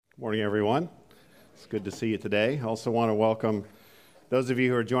Morning, everyone. It's good to see you today. I also want to welcome those of you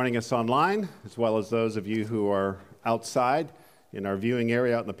who are joining us online, as well as those of you who are outside in our viewing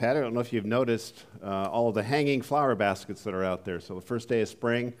area out in the patio. I don't know if you've noticed all of the hanging flower baskets that are out there. So the first day of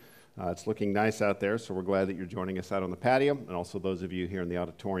spring, it's looking nice out there, so we're glad that you're joining us out on the patio, and also those of you here in the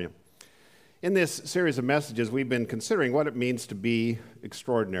auditorium. In this series of messages, we've been considering what it means to be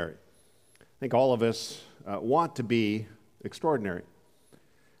extraordinary. I think all of us want to be extraordinary.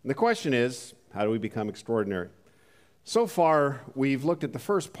 And the question is, how do we become extraordinary? So far, we've looked at the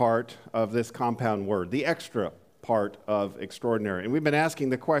first part of this compound word, the extra part of extraordinary. And we've been asking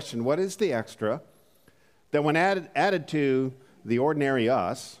the question, what is the extra that when added to the ordinary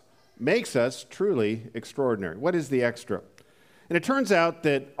us, makes us truly extraordinary? What is the extra? And it turns out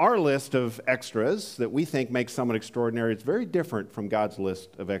that our list of extras that we think makes someone extraordinary is very different from God's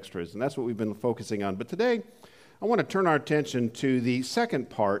list of extras. And that's what we've been focusing on. But today, I want to turn our attention to the second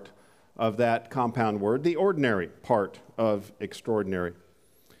part of that compound word, the ordinary part of extraordinary.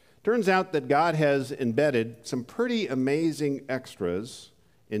 Turns out that God has embedded some pretty amazing extras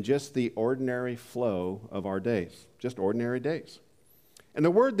in just the ordinary flow of our days, just ordinary days. And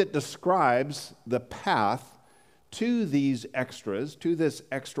the word that describes the path to these extras, to this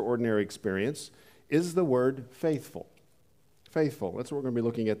extraordinary experience, is the word faithful. Faithful, that's what we're going to be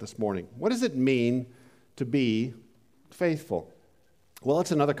looking at this morning. What does it mean to be faithful? Well,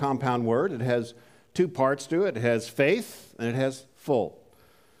 it's another compound word. It has two parts to it. It has faith and it has full.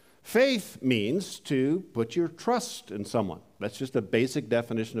 Faith means to put your trust in someone. That's just a basic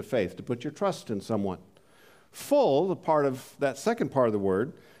definition of faith, to put your trust in someone. Full, the part of that second part of the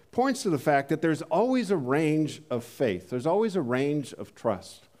word, points to the fact that there's always a range of faith. There's always a range of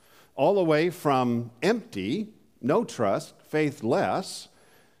trust. All the way from empty, no trust, faithless,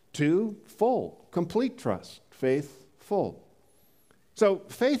 to full, complete trust, faithful. So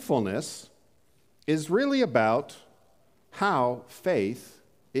faithfulness is really about how faith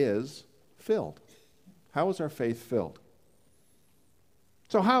is filled. How is our faith filled?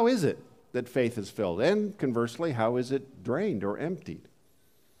 So how is it that faith is filled? And conversely, how is it drained or emptied?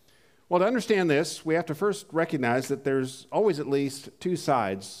 Well, to understand this, we have to first recognize that there's always at least two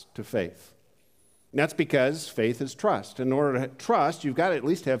sides to faith. And that's because faith is trust. In order to trust, you've got to at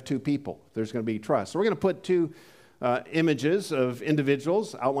least have two people. There's going to be trust. So we're going to put two images of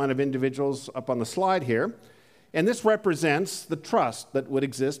individuals, outline of individuals up on the slide here. And this represents the trust that would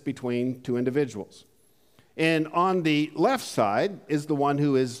exist between two individuals. And on the left side is the one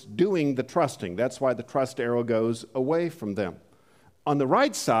who is doing the trusting. That's why the trust arrow goes away from them. On the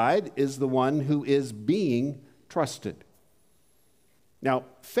right side is the one who is being trusted. Now,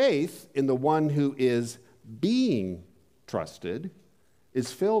 faith in the one who is being trusted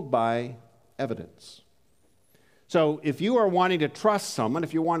is filled by evidence. So if you are wanting to trust someone,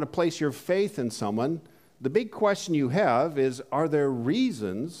 if you want to place your faith in someone, the big question you have is, are there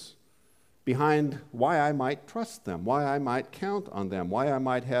reasons behind why I might trust them, why I might count on them, why I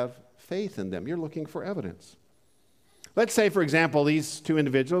might have faith in them? You're looking for evidence. Let's say, for example, these two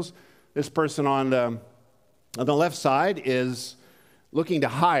individuals, this person on the left side is looking to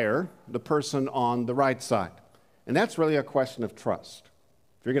hire the person on the right side. And that's really a question of trust.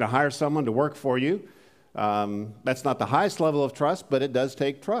 If you're going to hire someone to work for you, that's not the highest level of trust, but it does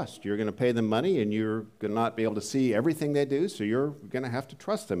take trust. You're going to pay them money, and you're going to not be able to see everything they do, so you're going to have to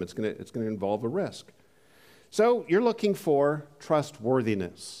trust them. It's going to involve a risk. So you're looking for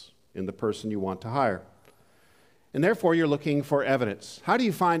trustworthiness in the person you want to hire. And therefore, you're looking for evidence. How do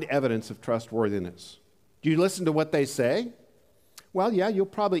you find evidence of trustworthiness? Do you listen to what they say? Well, yeah, you'll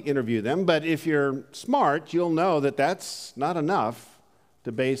probably interview them, but if you're smart, you'll know that that's not enough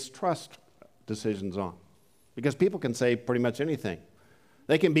to base trust decisions on. Because people can say pretty much anything.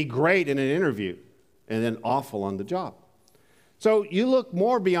 They can be great in an interview and then awful on the job. So you look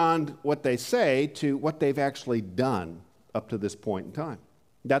more beyond what they say to what they've actually done up to this point in time.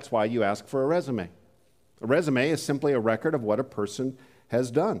 That's why you ask for a resume. A resume is simply a record of what a person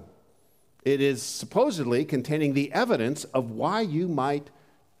has done. It is supposedly containing the evidence of why you might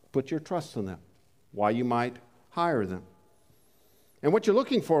put your trust in them, why you might hire them. And what you're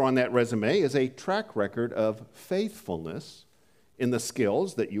looking for on that resume is a track record of faithfulness in the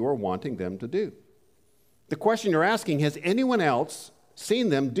skills that you are wanting them to do. The question you're asking, has anyone else seen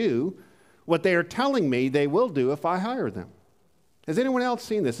them do what they are telling me they will do if I hire them? Has anyone else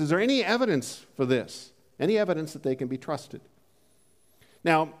seen this? Is there any evidence for this? Any evidence that they can be trusted?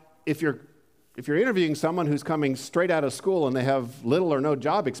 Now, if you're interviewing someone who's coming straight out of school and they have little or no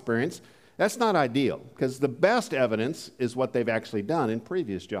job experience, that's not ideal, because the best evidence is what they've actually done in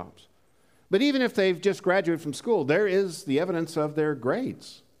previous jobs. But even if they've just graduated from school, there is the evidence of their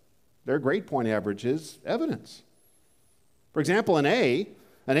grades. Their grade point average is evidence. For example, an A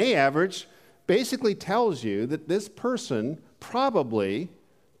average basically tells you that this person probably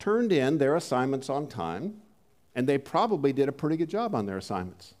turned in their assignments on time, and they probably did a pretty good job on their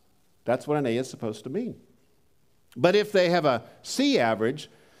assignments. That's what an A is supposed to mean. But if they have a C average,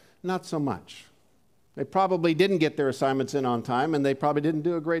 not so much. They probably didn't get their assignments in on time, and they probably didn't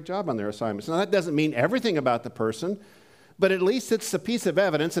do a great job on their assignments. Now, that doesn't mean everything about the person, but at least it's a piece of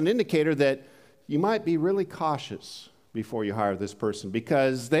evidence, an indicator that you might be really cautious before you hire this person,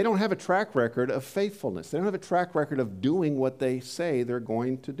 because they don't have a track record of faithfulness. They don't have a track record of doing what they say they're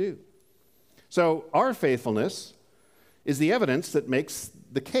going to do. So our faithfulness is the evidence that makes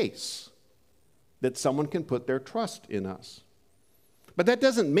the case that someone can put their trust in us. But that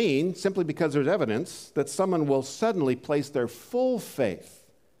doesn't mean, simply because there's evidence, that someone will suddenly place their full faith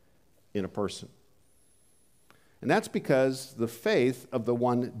in a person. And that's because the faith of the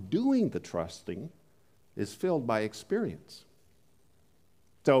one doing the trusting is filled by experience.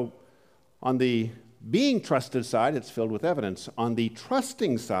 So on the being trusted side, it's filled with evidence. On the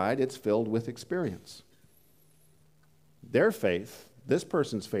trusting side, it's filled with experience. Their faith, this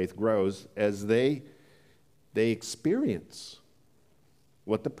person's faith, grows as they experience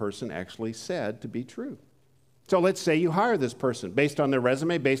what the person actually said to be true. So let's say you hire this person based on their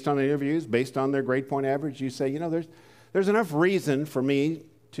resume, based on their interviews, based on their grade point average. You say, there's enough reason for me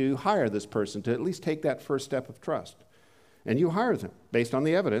to hire this person, to at least take that first step of trust. And you hire them based on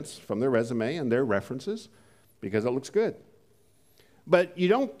the evidence from their resume and their references, because it looks good. But you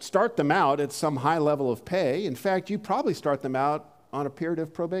don't start them out at some high level of pay. In fact, you probably start them out on a period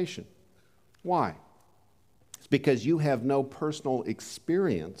of probation. Why? It's because you have no personal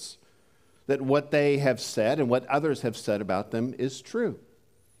experience that what they have said and what others have said about them is true.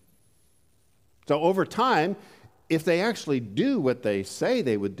 So over time, if they actually do what they say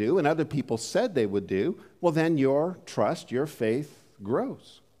they would do and other people said they would do, well, then your trust, your faith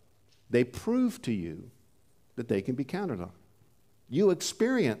grows. They prove to you that they can be counted on. You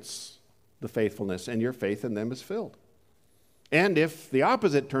experience the faithfulness, and your faith in them is filled. And if the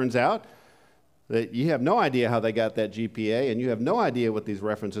opposite turns out, that you have no idea how they got that GPA and you have no idea what these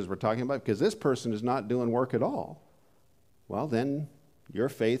references were talking about because this person is not doing work at all, well, then your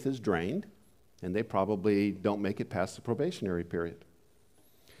faith is drained, and they probably don't make it past the probationary period.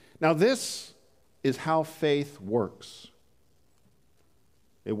 Now, this is how faith works.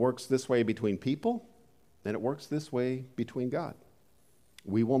 It works this way between people, and it works this way between God.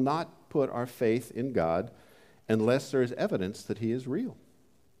 We will not put our faith in God unless there is evidence that He is real,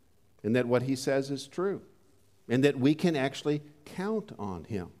 and that what He says is true, and that we can actually count on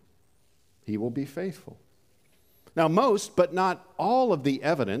Him. He will be faithful. Now, most, but not all of the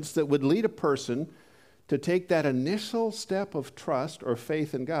evidence that would lead a person to take that initial step of trust or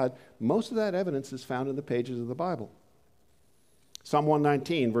faith in God, most of that evidence is found in the pages of the Bible. Psalm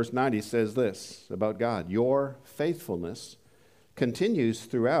 119, verse 90 says this about God: your faithfulness continues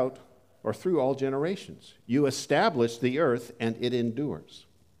through all generations. You establish the earth, and it endures.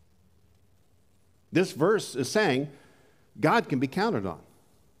 This verse is saying God can be counted on.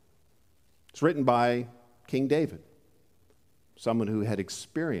 It's written by King David, someone who had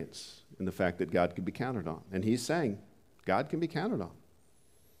experience in the fact that God could be counted on. And he's saying God can be counted on.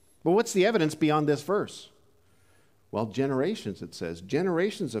 But what's the evidence beyond this verse? Well, generations, it says.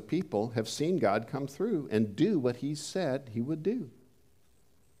 Generations of people have seen God come through and do what He said He would do.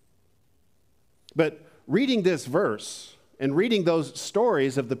 But reading this verse and reading those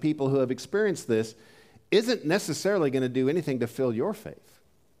stories of the people who have experienced this isn't necessarily going to do anything to fill your faith.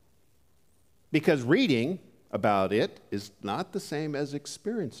 Because reading about it is not the same as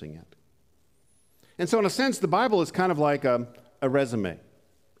experiencing it. And so in a sense, the Bible is kind of like a resume.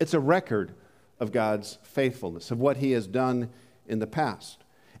 It's a record of God's faithfulness, of what He has done in the past.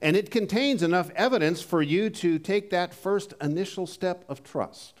 And it contains enough evidence for you to take that first initial step of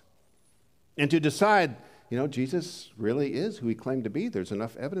trust and to decide, Jesus really is who He claimed to be. There's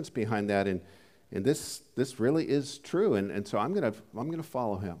enough evidence behind that, and this really is true, and so I'm going to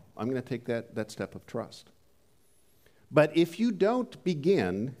follow Him. I'm going to take that step of trust. But if you don't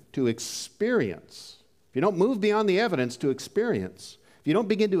begin to experience, if you don't move beyond the evidence to experience, if you don't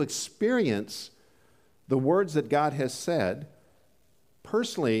begin to experience the words that God has said,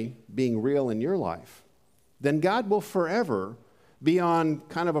 personally being real in your life, then God will forever be on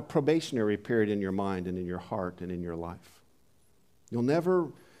kind of a probationary period in your mind and in your heart and in your life. You'll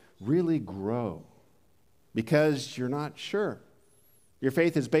never really grow because you're not sure. Your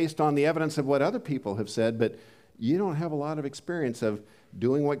faith is based on the evidence of what other people have said, but you don't have a lot of experience of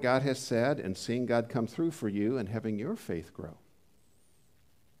doing what God has said and seeing God come through for you and having your faith grow.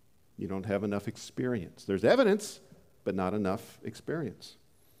 You don't have enough experience. There's evidence, but not enough experience.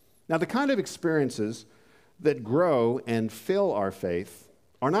 Now, the kind of experiences that grow and fill our faith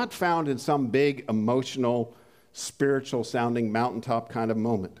are not found in some big emotional, spiritual-sounding mountaintop kind of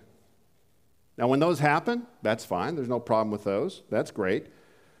moment. Now, when those happen, that's fine. There's no problem with those. That's great.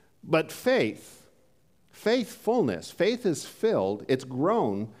 But faithfulness, faith is filled, it's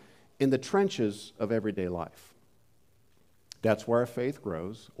grown in the trenches of everyday life. That's where our faith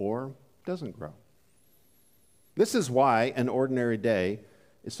grows or doesn't grow. This is why an ordinary day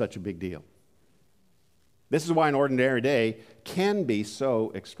is such a big deal. This is why an ordinary day can be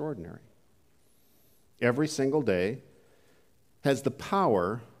so extraordinary. Every single day has the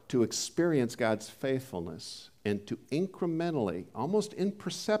power to experience God's faithfulness and to incrementally, almost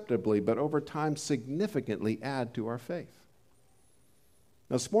imperceptibly, but over time significantly add to our faith.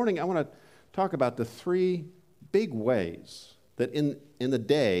 Now, this morning, I want to talk about the three big ways that in the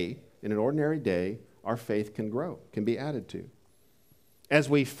day, in an ordinary day, our faith can grow, can be added to. As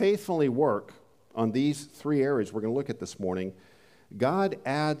we faithfully work on these three areas we're going to look at this morning, God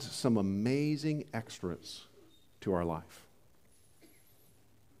adds some amazing extras to our life.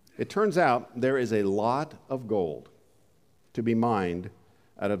 It turns out there is a lot of gold to be mined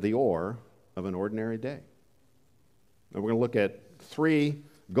out of the ore of an ordinary day. And we're going to look at three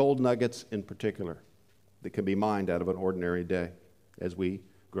gold nuggets in particular that can be mined out of an ordinary day as we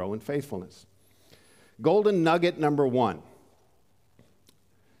grow in faithfulness. Golden nugget number one.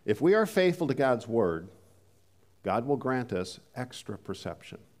 If we are faithful to God's word, God will grant us extra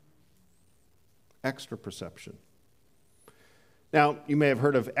perception. Extra perception. Now, you may have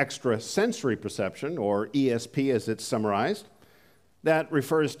heard of extrasensory perception, or ESP as it's summarized. That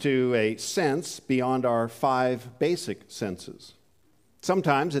refers to a sense beyond our 5 basic senses.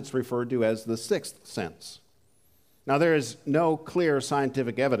 Sometimes it's referred to as the sixth sense. Now, there is no clear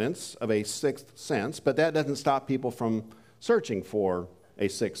scientific evidence of a sixth sense, but that doesn't stop people from searching for a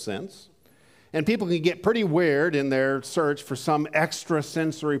sixth sense. And people can get pretty weird in their search for some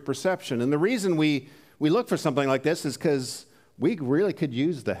extrasensory perception. And the reason we look for something like this is because we really could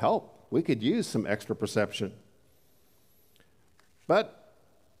use the help. We could use some extra perception. But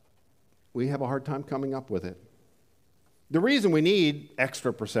we have a hard time coming up with it. The reason we need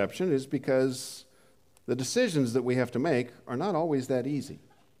extra perception is because the decisions that we have to make are not always that easy.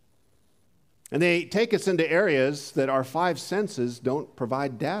 And they take us into areas that our 5 senses don't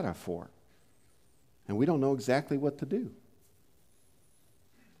provide data for. And we don't know exactly what to do.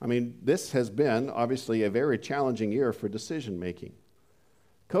 I mean, this has been obviously a very challenging year for decision making.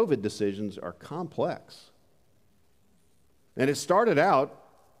 COVID decisions are complex. And it started out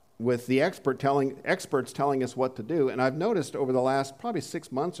with the experts telling us what to do. And I've noticed over the last probably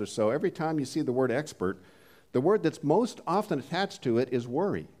 6 months or so, every time you see the word expert, the word that's most often attached to it is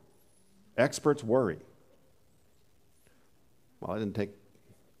worry. Experts worry. Well, it didn't take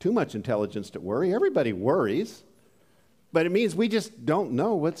too much intelligence to worry. Everybody worries. But it means we just don't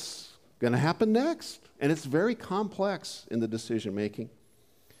know what's going to happen next. And it's very complex in the decision making.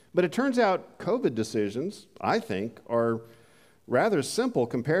 But it turns out COVID decisions, I think, are rather simple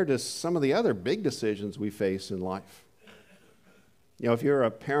compared to some of the other big decisions we face in life. You know, if you're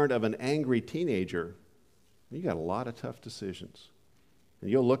a parent of an angry teenager, you got a lot of tough decisions. And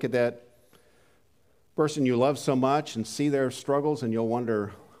you'll look at that person you love so much and see their struggles, and you'll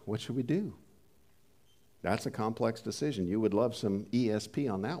wonder, what should we do? That's a complex decision. You would love some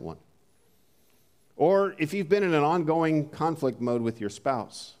ESP on that one. Or if you've been in an ongoing conflict mode with your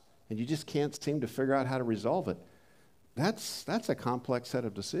spouse and you just can't seem to figure out how to resolve it, that's a complex set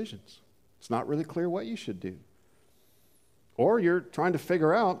of decisions. It's not really clear what you should do. Or you're trying to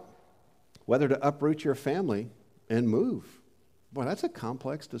figure out whether to uproot your family and move. Boy, that's a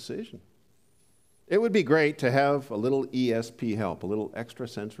complex decision. It would be great to have a little ESP help, a little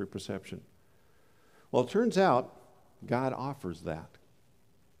extrasensory perception. Well, it turns out God offers that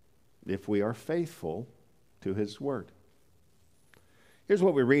if we are faithful to his word. Here's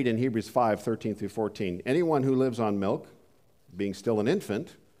what we read in Hebrews 5:13 through 14. Anyone who lives on milk, being still an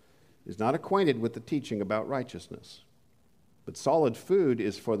infant, is not acquainted with the teaching about righteousness. But solid food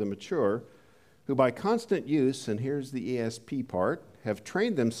is for the mature, who by constant use, and here's the ESP part, have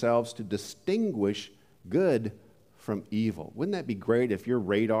trained themselves to distinguish good from evil. Wouldn't that be great if your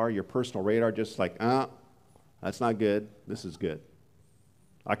personal radar, just like, that's not good, this is good.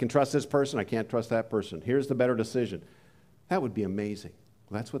 I can trust this person, I can't trust that person. Here's the better decision. That would be amazing.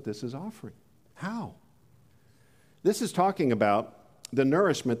 Well, that's what this is offering. How? This is talking about the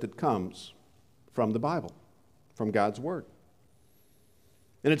nourishment that comes from the Bible, from God's Word.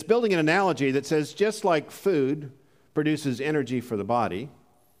 And it's building an analogy that says just like food produces energy for the body,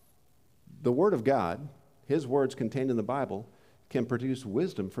 the Word of God, His words contained in the Bible, can produce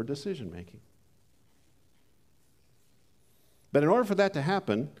wisdom for decision making. But in order for that to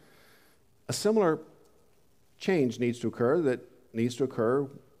happen, a similar change needs to occur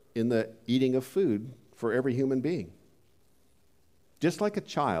in the eating of food for every human being. Just like a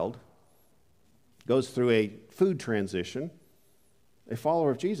child goes through a food transition, a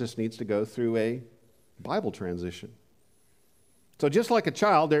follower of Jesus needs to go through a Bible transition. So just like a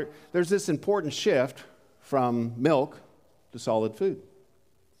child, there's this important shift from milk to solid food.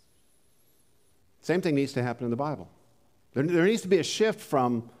 Same thing needs to happen in the Bible. There needs to be a shift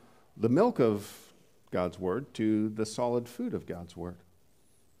from the milk of God's Word to the solid food of God's Word.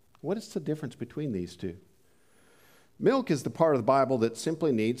 What is the difference between these two? Milk is the part of the Bible that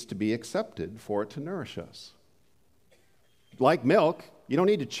simply needs to be accepted for it to nourish us. Like milk, you don't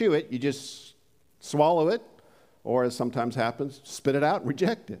need to chew it, you just swallow it, or as sometimes happens, spit it out and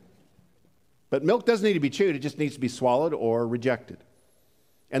reject it. But milk doesn't need to be chewed, it just needs to be swallowed or rejected.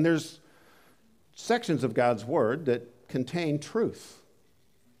 And there's sections of God's Word that contain truth,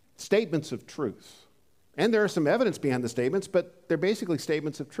 statements of truth. And there are some evidence behind the statements, but they're basically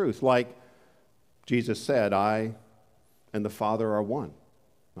statements of truth, like Jesus said, I and the Father are one.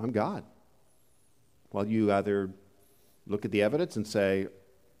 I'm God. Well, you either look at the evidence and say,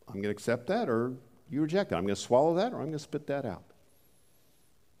 I'm going to accept that, or you reject it. I'm going to swallow that, or I'm going to spit that out.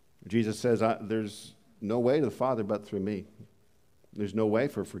 Jesus says, there's no way to the Father but through me. There's no way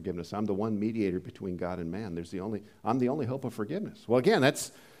for forgiveness. I'm the one mediator between God and man. I'm the only hope of forgiveness. Well, again,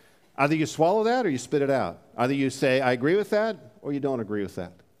 that's either you swallow that or you spit it out. Either you say, I agree with that, or you don't agree with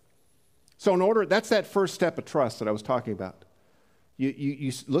that. So that's that first step of trust that I was talking about.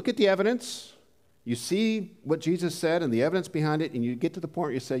 You look at the evidence, you see what Jesus said and the evidence behind it, and you get to the point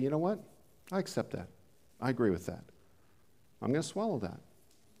where you say, you know what? I accept that. I agree with that. I'm going to swallow that.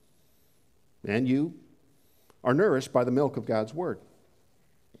 And you are nourished by the milk of God's Word.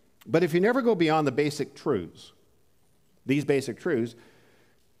 But if you never go beyond the basic truths, these basic truths,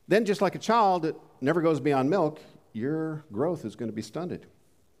 then just like a child that never goes beyond milk, your growth is going to be stunted.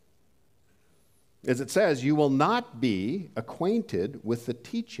 As it says, you will not be acquainted with the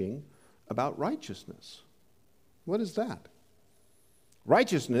teaching about righteousness. What is that?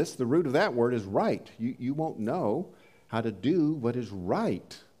 Righteousness, the root of that word is right. You won't know how to do what is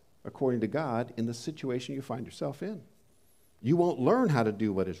right according to God in the situation you find yourself in. You won't learn how to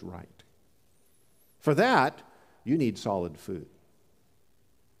do what is right. For that, you need solid food.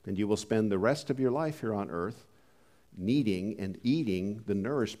 And you will spend the rest of your life here on earth needing and eating the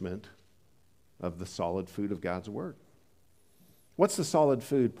nourishment of the solid food of God's Word. What's the solid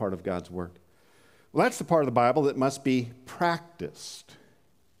food part of God's Word? Well, that's the part of the Bible that must be practiced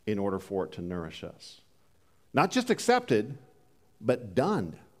in order for it to nourish us. Not just accepted, but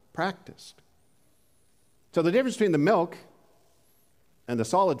done, practiced. So the difference between the milk and the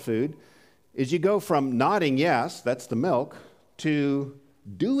solid food is you go from nodding yes, that's the milk, to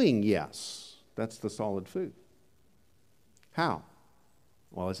doing yes, that's the solid food. How?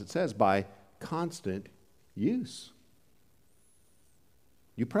 Well, as it says, by constant use.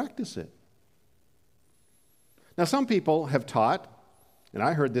 You practice it. Now, some people have taught, and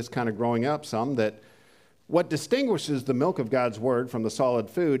I heard this kind of growing up some, that what distinguishes the milk of God's Word from the solid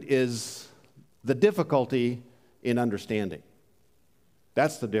food is the difficulty in understanding.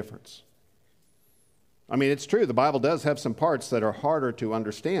 That's the difference. I mean, it's true, the Bible does have some parts that are harder to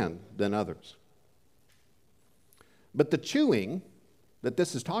understand than others. But the chewing that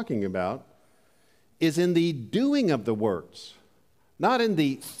this is talking about is in the doing of the words, not in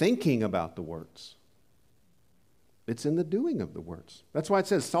the thinking about the words. It's in the doing of the words. That's why it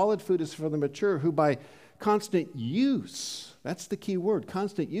says solid food is for the mature who by constant use, that's the key word,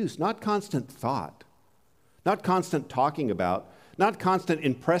 constant use, not constant thought, not constant talking about, not constant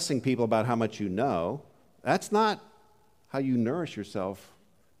impressing people about how much you know. That's not how you nourish yourself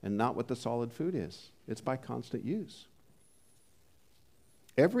and not what the solid food is. It's by constant use.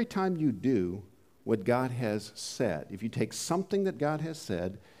 Every time you do what God has said, if you take something that God has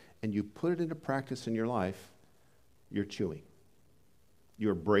said and you put it into practice in your life, you're chewing.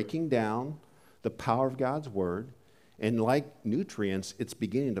 You're breaking down the power of God's Word, and like nutrients, it's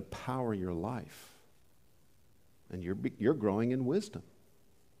beginning to power your life. And you're growing in wisdom.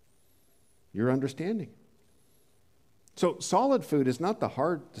 You're understanding. So solid food is not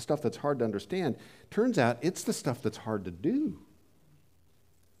the stuff that's hard to understand. Turns out it's the stuff that's hard to do.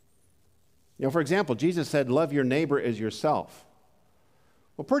 You know, for example, Jesus said, love your neighbor as yourself.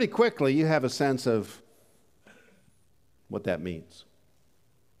 Well, pretty quickly you have a sense of what that means.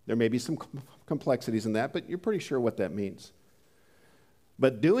 There may be some complexities in that, but you're pretty sure what that means.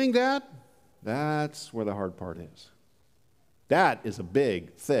 But doing that, That's where the hard part is. That is a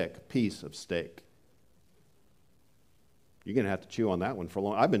big, thick piece of steak. You're going to have to chew on that one for a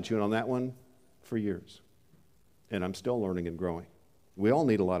long time. I've been chewing on that one for years, and I'm still learning and growing. We all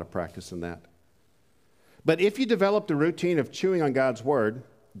need a lot of practice in that. But if you develop the routine of chewing on God's Word,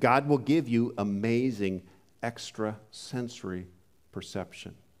 God will give you amazing extrasensory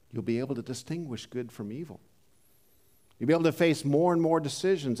perception. You'll be able to distinguish good from evil. You'll be able to face more and more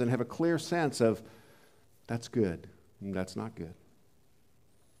decisions and have a clear sense of that's good and that's not good.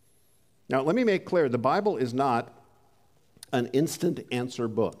 Now, let me make clear, the Bible is not an instant answer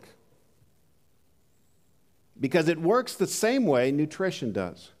book, because it works the same way nutrition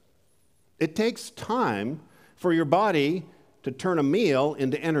does. It takes time for your body to turn a meal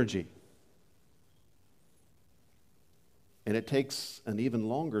into energy. And it takes an even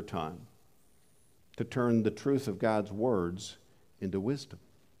longer time to turn the truth of God's words into wisdom.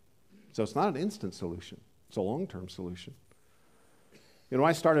 So it's not an instant solution. It's a long-term solution. You know, when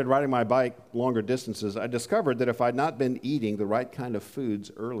I started riding my bike longer distances, I discovered that if I'd not been eating the right kind of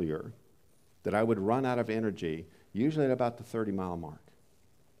foods earlier, that I would run out of energy, usually at about the 30-mile mark.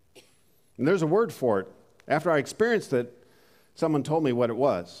 And there's a word for it. After I experienced it, someone told me what it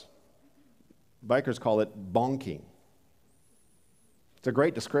was. Bikers call it bonking. It's a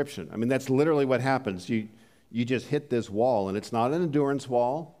great description. I mean, that's literally what happens. You just hit this wall, and it's not an endurance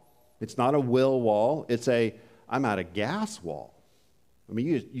wall. It's not a will wall. It's a I'm out of gas wall. I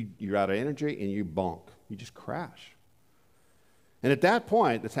mean, you're out of energy, and you bonk. You just crash. And at that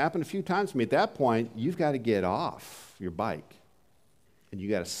point, it's happened a few times to me, at that point, you've got to get off your bike. And you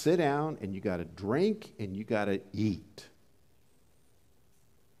got to sit down, and you got to drink, and you got to eat.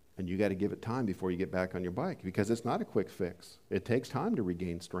 And you got to give it time before you get back on your bike, because it's not a quick fix. It takes time to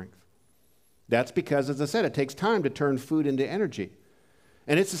regain strength. That's because, as I said, it takes time to turn food into energy.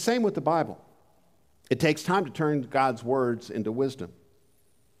 And it's the same with the Bible. It takes time to turn God's words into wisdom.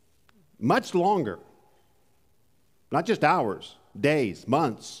 Much longer. Not just hours, days,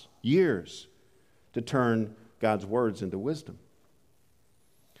 months, years, to turn God's words into wisdom.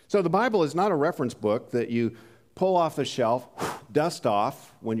 So the Bible is not a reference book that you pull off the shelf, dust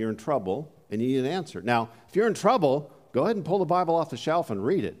off when you're in trouble, and you need an answer. Now, if you're in trouble, go ahead and pull the Bible off the shelf and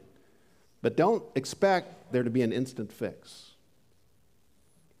read it. But don't expect there to be an instant fix.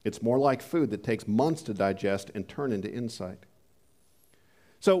 It's more like food that takes months to digest and turn into insight.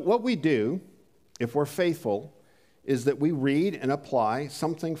 So what we do, if we're faithful, is that we read and apply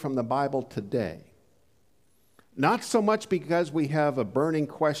something from the Bible today. Not so much because we have a burning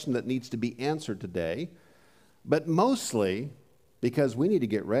question that needs to be answered today, but mostly because we need to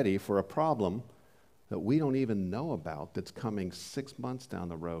get ready for a problem that we don't even know about that's coming 6 months down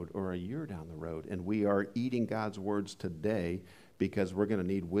the road or a year down the road. And we are eating God's words today because we're going to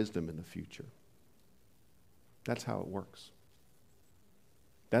need wisdom in the future. That's how it works.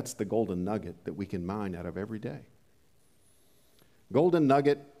 That's the golden nugget that we can mine out of every day. Golden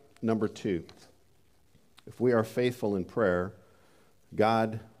nugget number 2. If we are faithful in prayer,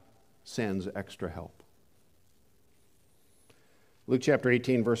 God sends extra help. Luke chapter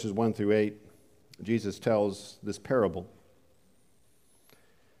 18, verses 1 through 8, Jesus tells this parable.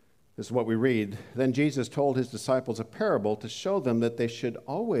 This is what we read. Then Jesus told his disciples a parable to show them that they should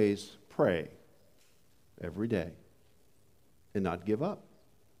always pray every day and not give up.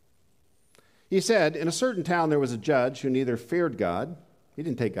 He said, in a certain town there was a judge who neither feared God, he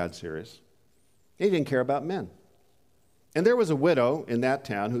didn't take God serious, he didn't care about men. And there was a widow in that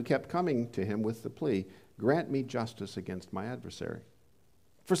town who kept coming to him with the plea, grant me justice against my adversary.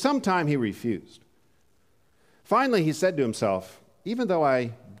 For some time he refused. Finally he said to himself, even though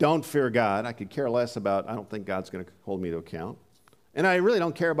I don't fear God, I could care less about, I don't think God's going to hold me to account, and I really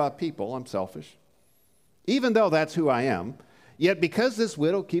don't care about people, I'm selfish. Even though that's who I am, yet because this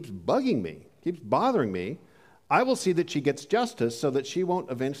widow keeps bugging me, keeps bothering me, I will see that she gets justice so that she won't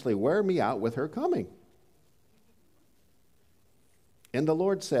eventually wear me out with her coming. And the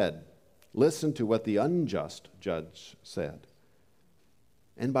Lord said, listen to what the unjust judge said.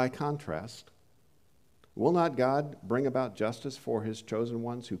 And by contrast, will not God bring about justice for his chosen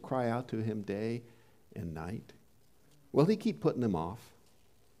ones who cry out to him day and night? Will he keep putting them off?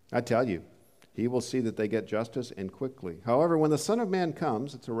 I tell you, he will see that they get justice and quickly. However, when the Son of Man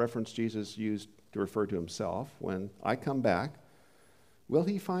comes, it's a reference Jesus used to refer to himself, when I come back, will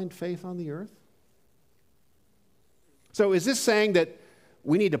he find faith on the earth? So is this saying that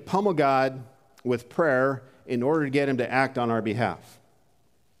we need to pummel God with prayer in order to get him to act on our behalf?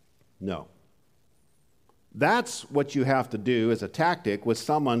 No. That's what you have to do as a tactic with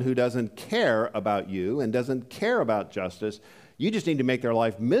someone who doesn't care about you and doesn't care about justice. You just need to make their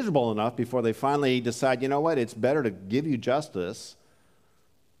life miserable enough before they finally decide, you know what, it's better to give you justice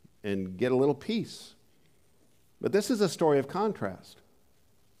and get a little peace. But this is a story of contrast.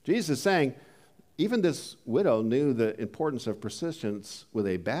 Jesus is saying, even this widow knew the importance of persistence with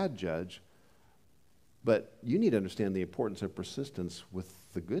a bad judge, but you need to understand the importance of persistence with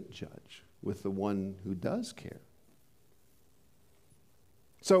the good judge, with the one who does care.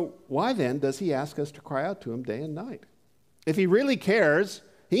 So why then does he ask us to cry out to him day and night? If he really cares,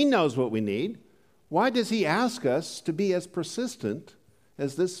 he knows what we need. Why does he ask us to be as persistent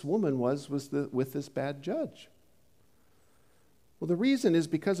as this woman was with this bad judge? Well, the reason is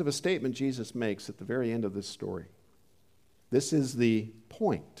because of a statement Jesus makes at the very end of this story. This is the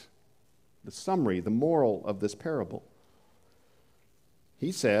point, the summary, the moral of this parable.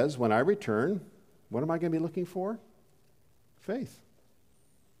 He says, when I return, what am I going to be looking for? Faith.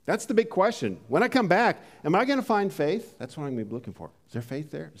 That's the big question. When I come back, am I going to find faith? That's what I'm going to be looking for. Is there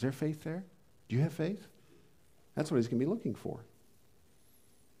faith there? Is there faith there? Do you have faith? That's what he's going to be looking for.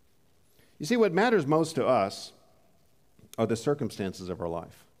 You see, what matters most to us are the circumstances of our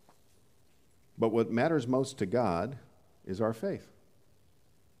life. But what matters most to God is our faith.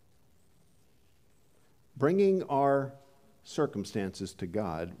 Bringing our circumstances to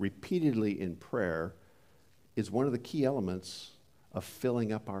God repeatedly in prayer is one of the key elements of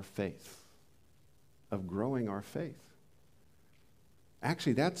filling up our faith, of growing our faith.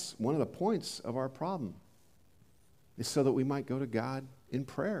 Actually, that's one of the points of our problem, is so that we might go to God in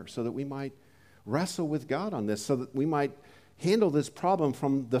prayer, so that we might wrestle with God on this, so that we might handle this problem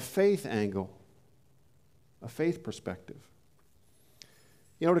from the faith angle, a faith perspective.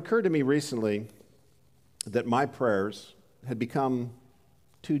 You know, it occurred to me recently that my prayers had become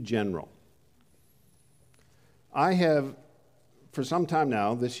too general. I have, for some time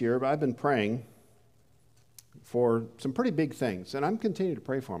now this year, I've been praying for some pretty big things, and I'm continuing to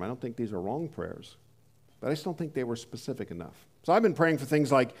pray for them. I don't think these are wrong prayers, but I just don't think they were specific enough. So I've been praying for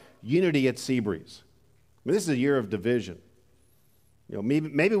things like unity at Seabreeze. I mean, this is a year of division. You know,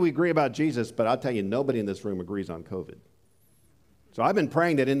 maybe we agree about Jesus, but I'll tell you, nobody in this room agrees on COVID. So I've been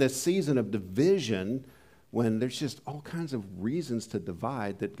praying that in this season of division, when there's just all kinds of reasons to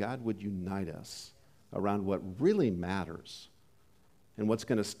divide, that God would unite us around what really matters and what's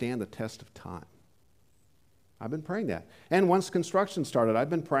going to stand the test of time. I've been praying that. And once construction started, I've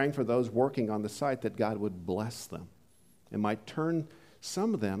been praying for those working on the site that God would bless them and might turn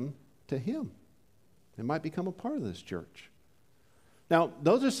some of them to him and might become a part of this church. Now,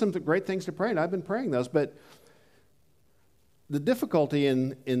 those are some great things to pray, and I've been praying those, but the difficulty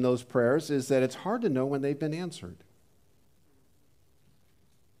in those prayers is that it's hard to know when they've been answered.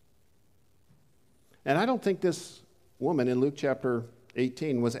 And I don't think this woman in Luke chapter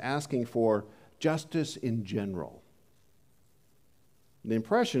 18 was asking for justice in general. The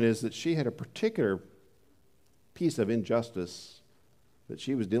impression is that she had a particular piece of injustice that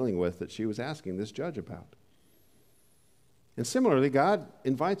she was dealing with that she was asking this judge about. And similarly, God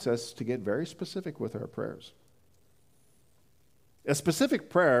invites us to get very specific with our prayers. A specific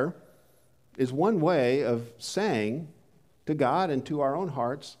prayer is one way of saying to God and to our own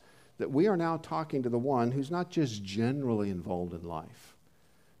hearts that we are now talking to the one who's not just generally involved in life,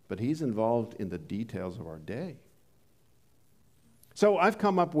 but he's involved in the details of our day. So I've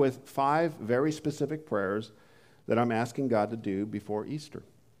come up with 5 very specific prayers that I'm asking God to do before Easter.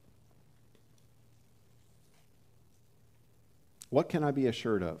 What can I be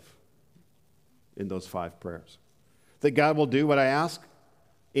assured of in those 5 prayers? That God will do what I ask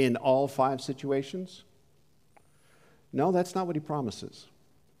in all 5 situations? No, that's not what he promises.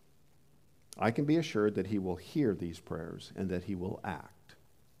 I can be assured that he will hear these prayers and that he will act.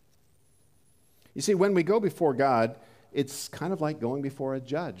 You see, when we go before God, it's kind of like going before a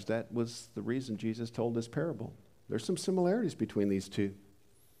judge. That was the reason Jesus told this parable. There's some similarities between these two.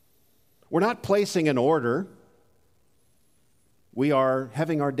 We're not placing an order. We are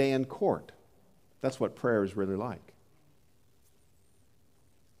having our day in court. That's what prayer is really like.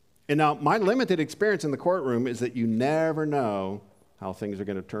 And now, my limited experience in the courtroom is that you never know how things are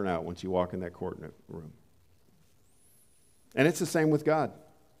going to turn out once you walk in that courtroom. And it's the same with God.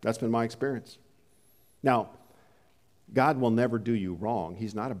 That's been my experience. Now, God will never do you wrong.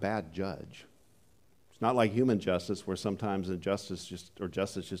 He's not a bad judge. It's not like human justice where sometimes justice just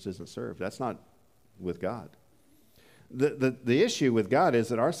isn't served. That's not with God. The issue with God is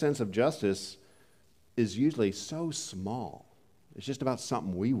that our sense of justice is usually so small. It's just about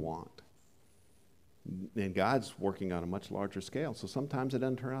something we want. And God's working on a much larger scale, so sometimes it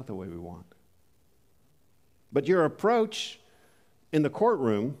doesn't turn out the way we want. But your approach in the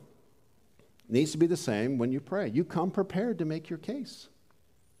courtroom needs to be the same when you pray. You come prepared to make your case.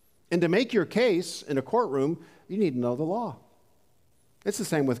 And to make your case in a courtroom, you need to know the law. It's the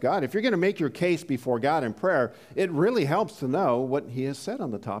same with God. If you're going to make your case before God in prayer, it really helps to know what he has said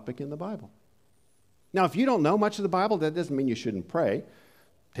on the topic in the Bible. Now, if you don't know much of the Bible, that doesn't mean you shouldn't pray.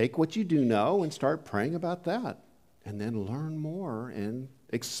 Take what you do know and start praying about that. And then learn more and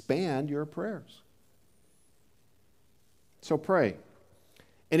expand your prayers. So pray.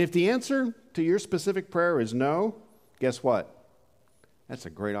 And if the answer to your specific prayer is no, guess what? That's a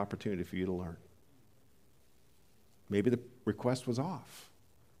great opportunity for you to learn. Maybe the request was off.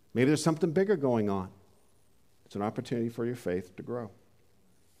 Maybe there's something bigger going on. It's an opportunity for your faith to grow.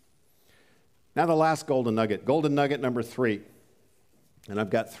 Now the last golden nugget. Golden nugget number 3. And I've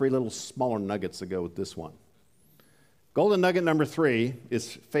got 3 little smaller nuggets to go with this one. Golden nugget number 3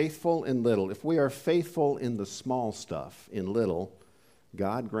 is faithful in little. If we are faithful in the small stuff, in little,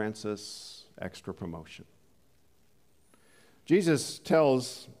 God grants us extra promotion. Jesus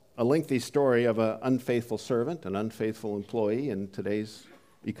tells a lengthy story of an unfaithful servant, an unfaithful employee in today's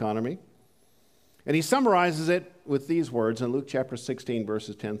economy. And he summarizes it with these words in Luke chapter 16,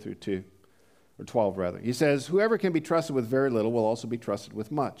 verses 10 through 2, or 12 rather. He says, "Whoever can be trusted with very little will also be trusted with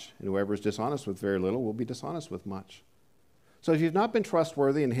much, and whoever is dishonest with very little will be dishonest with much. So if you've not been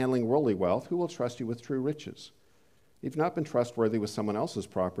trustworthy in handling worldly wealth, who will trust you with true riches? If you've not been trustworthy with someone else's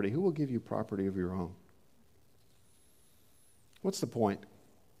property, who will give you property of your own?" What's the point?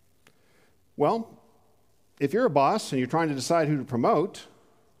 Well, if you're a boss and you're trying to decide who to promote,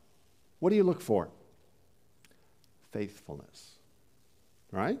 what do you look for? Faithfulness,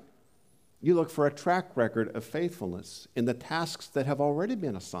 right? You look for a track record of faithfulness in the tasks that have already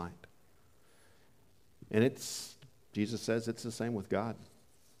been assigned. And Jesus says it's the same with God.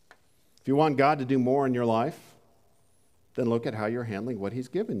 If you want God to do more in your life, then look at how you're handling what he's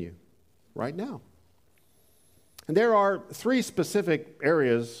given you right now. And there are 3 specific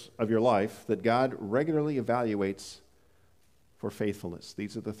areas of your life that God regularly evaluates for faithfulness.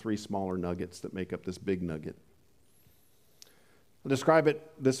 These are the 3 smaller nuggets that make up this big nugget. I'll describe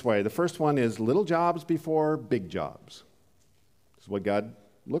it this way. The first one is little jobs before big jobs. This is what God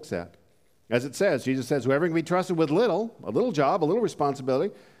looks at. As it says, Jesus says, whoever can be trusted with little, a little job, a little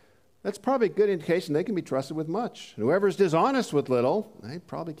responsibility, that's probably a good indication they can be trusted with much. And whoever is dishonest with little, they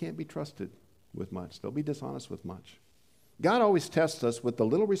probably can't be trusted with much. They'll be dishonest with much. God always tests us with the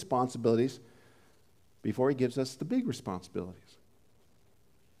little responsibilities before he gives us the big responsibilities.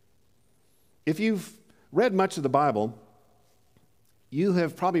 If you've read much of the Bible, you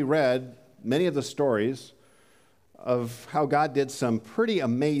have probably read many of the stories of how God did some pretty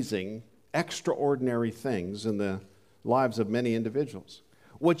amazing, extraordinary things in the lives of many individuals.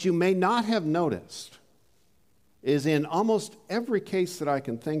 What you may not have noticed is in almost every case that I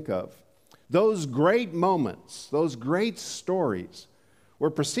can think of, those great moments, those great stories were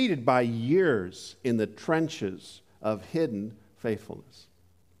preceded by years in the trenches of hidden faithfulness.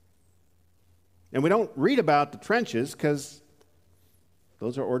 And we don't read about the trenches because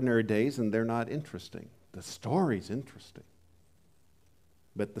those are ordinary days and they're not interesting. The story's interesting.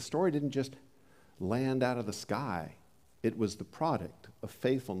 But the story didn't just land out of the sky. It was the product of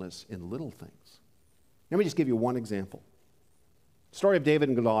faithfulness in little things. Let me just give you one example. Story of David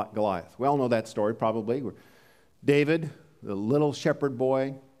and Goliath. We all know that story probably. David, the little shepherd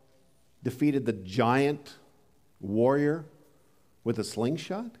boy, defeated the giant warrior with a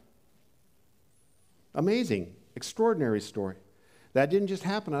slingshot. Amazing, extraordinary story. That didn't just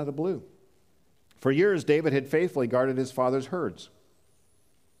happen out of the blue. For years, David had faithfully guarded his father's herds.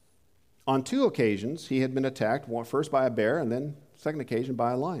 On 2 occasions, he had been attacked, first by a bear and then second occasion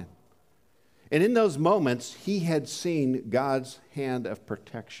by a lion. And in those moments, he had seen God's hand of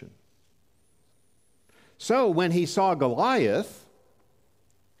protection. So when he saw Goliath,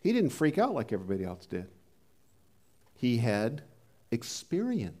 he didn't freak out like everybody else did. He had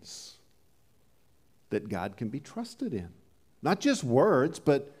experience that God can be trusted in. Not just words,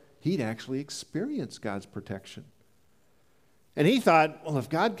 but he'd actually experienced God's protection. And he thought, well, if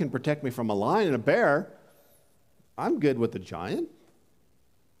God can protect me from a lion and a bear, I'm good with the giant.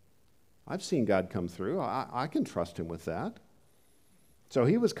 I've seen God come through. I can trust him with that. So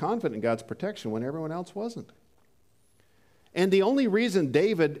he was confident in God's protection when everyone else wasn't. And the only reason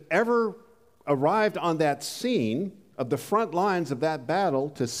David ever arrived on that scene of the front lines of that battle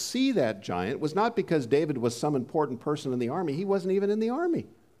to see that giant was not because David was some important person in the army. He wasn't even in the army.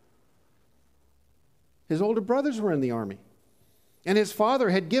 His older brothers were in the army. And his father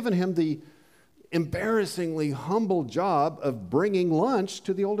had given him the embarrassingly humble job of bringing lunch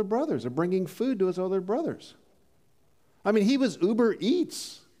to the older brothers, of bringing food to his older brothers. I mean, he was Uber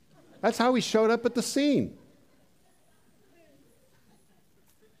Eats That's how he showed up at the scene.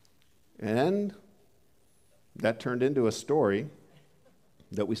 And that turned into a story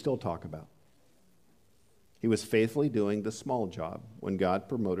that we still talk about. He was faithfully doing the small job when God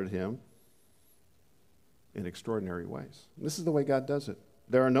promoted him in extraordinary ways. This is the way God does it.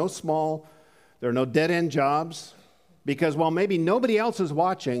 There are no dead-end jobs, because while maybe nobody else is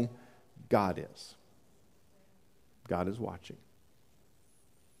watching, God is. God is watching.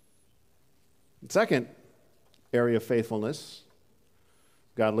 The second area of faithfulness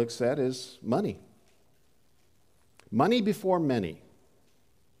God looks at is money. Money before many.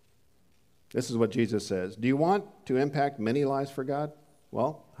 This is what Jesus says. Do you want to impact many lives for God?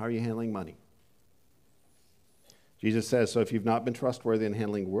 Well, how are you handling money? Jesus says, so if you've not been trustworthy in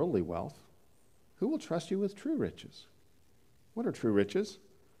handling worldly wealth, who will trust you with true riches? What are true riches?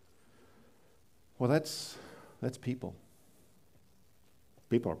 Well, that's people.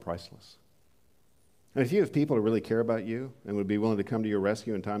 People are priceless. And if you have people who really care about you and would be willing to come to your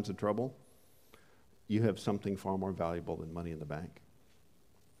rescue in times of trouble, you have something far more valuable than money in the bank.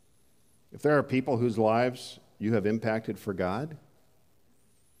 If there are people whose lives you have impacted for God,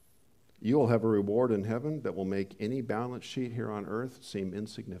 you will have a reward in heaven that will make any balance sheet here on earth seem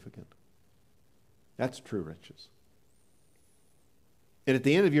insignificant. That's true riches. And at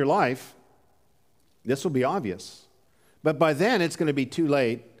the end of your life, this will be obvious. But by then, it's going to be too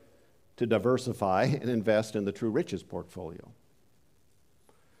late to diversify and invest in the true riches portfolio.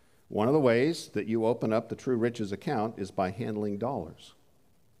 One of the ways that you open up the true riches account is by handling dollars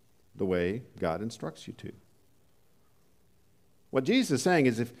the way God instructs you to. What Jesus is saying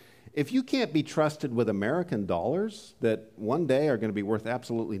is if you can't be trusted with American dollars that one day are going to be worth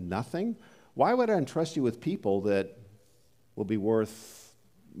absolutely nothing, why would I entrust you with people that will be worth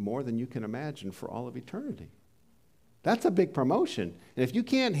more than you can imagine for all of eternity? That's a big promotion. And if you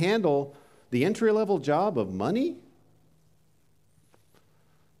can't handle the entry-level job of money,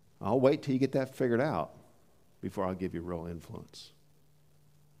 I'll wait till you get that figured out before I'll give you real influence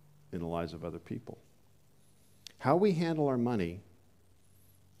in the lives of other people. How we handle our money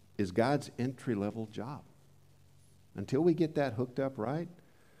is God's entry-level job. Until we get that hooked up right,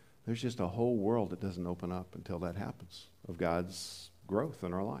 there's just a whole world that doesn't open up until that happens, of God's growth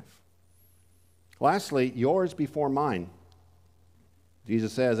in our life. Lastly, yours before mine.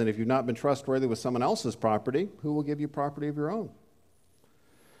 Jesus says, and if you've not been trustworthy with someone else's property, who will give you property of your own?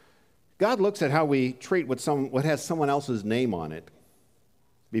 God looks at how we treat what has someone else's name on it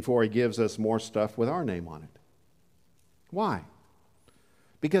before he gives us more stuff with our name on it. Why?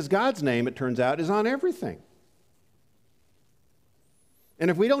 Because God's name, it turns out, is on everything. And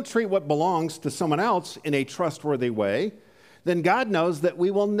if we don't treat what belongs to someone else in a trustworthy way, then God knows that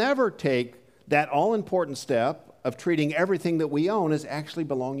we will never take that all-important step of treating everything that we own as actually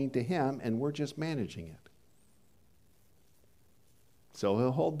belonging to him, and we're just managing it. So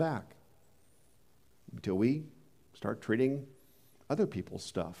he'll hold back until we start treating other people's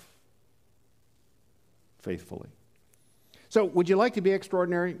stuff faithfully. So would you like to be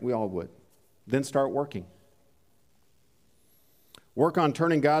extraordinary? We all would. Then start working. Work on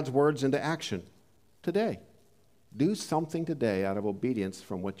turning God's words into action today. Do something today out of obedience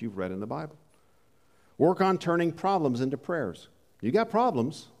from what you've read in the Bible. Work on turning problems into prayers. You got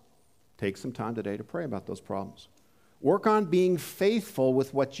problems. Take some time today to pray about those problems. Work on being faithful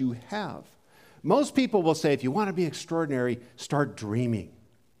with what you have. Most people will say, if you want to be extraordinary, start dreaming.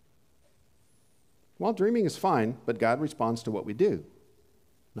 Well, dreaming is fine, but God responds to what we do,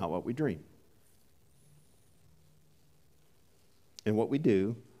 not what we dream. And what we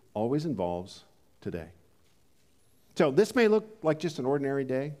do always involves today. So this may look like just an ordinary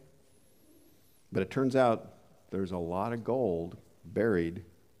day, but it turns out there's a lot of gold buried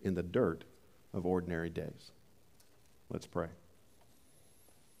in the dirt of ordinary days. Let's pray.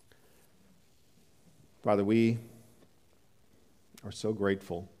 Father, we are so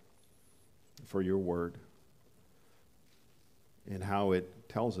grateful for your word and how it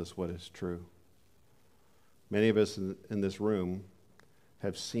tells us what is true. Many of us in this room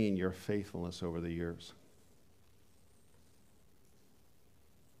have seen your faithfulness over the years.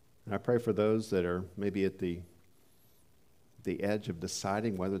 And I pray for those that are maybe at the edge of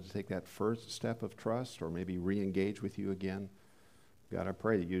deciding whether to take that first step of trust or maybe re-engage with you again. God, I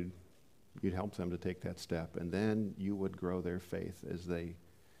pray that you'd help them to take that step, and then you would grow their faith as they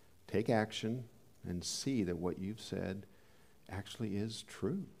take action and see that what you've said actually is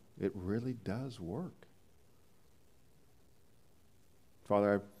true. It really does work.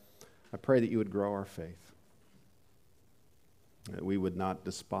 Father, I pray that you would grow our faith, that we would not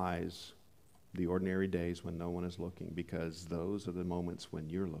despise the ordinary days when no one is looking, because those are the moments when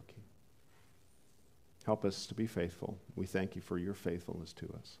you're looking. Help us to be faithful. We thank you for your faithfulness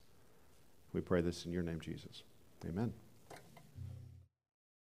to us. We pray this in your name, Jesus. Amen.